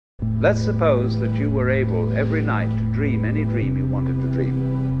Let's suppose that you were able every night to dream any dream you wanted to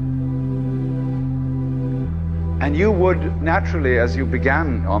dream. And you would naturally, as you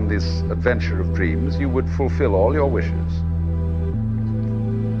began on this adventure of dreams, you would fulfill all your wishes.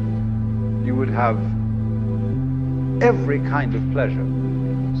 You would have every kind of pleasure,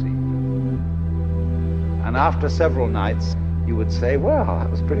 you see. And after several nights, you would say, well,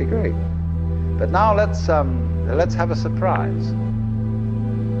 that was pretty great. But now let's have a surprise.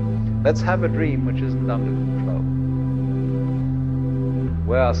 Let's have a dream which isn't under control.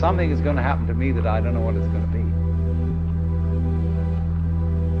 Well, something is going to happen to me that I don't know what it's going to be.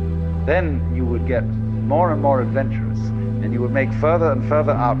 Then you would get more and more adventurous, and you would make further and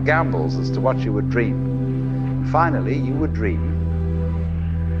further out gambles as to what you would dream. And finally, you would dream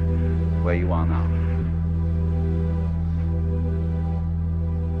where you are now.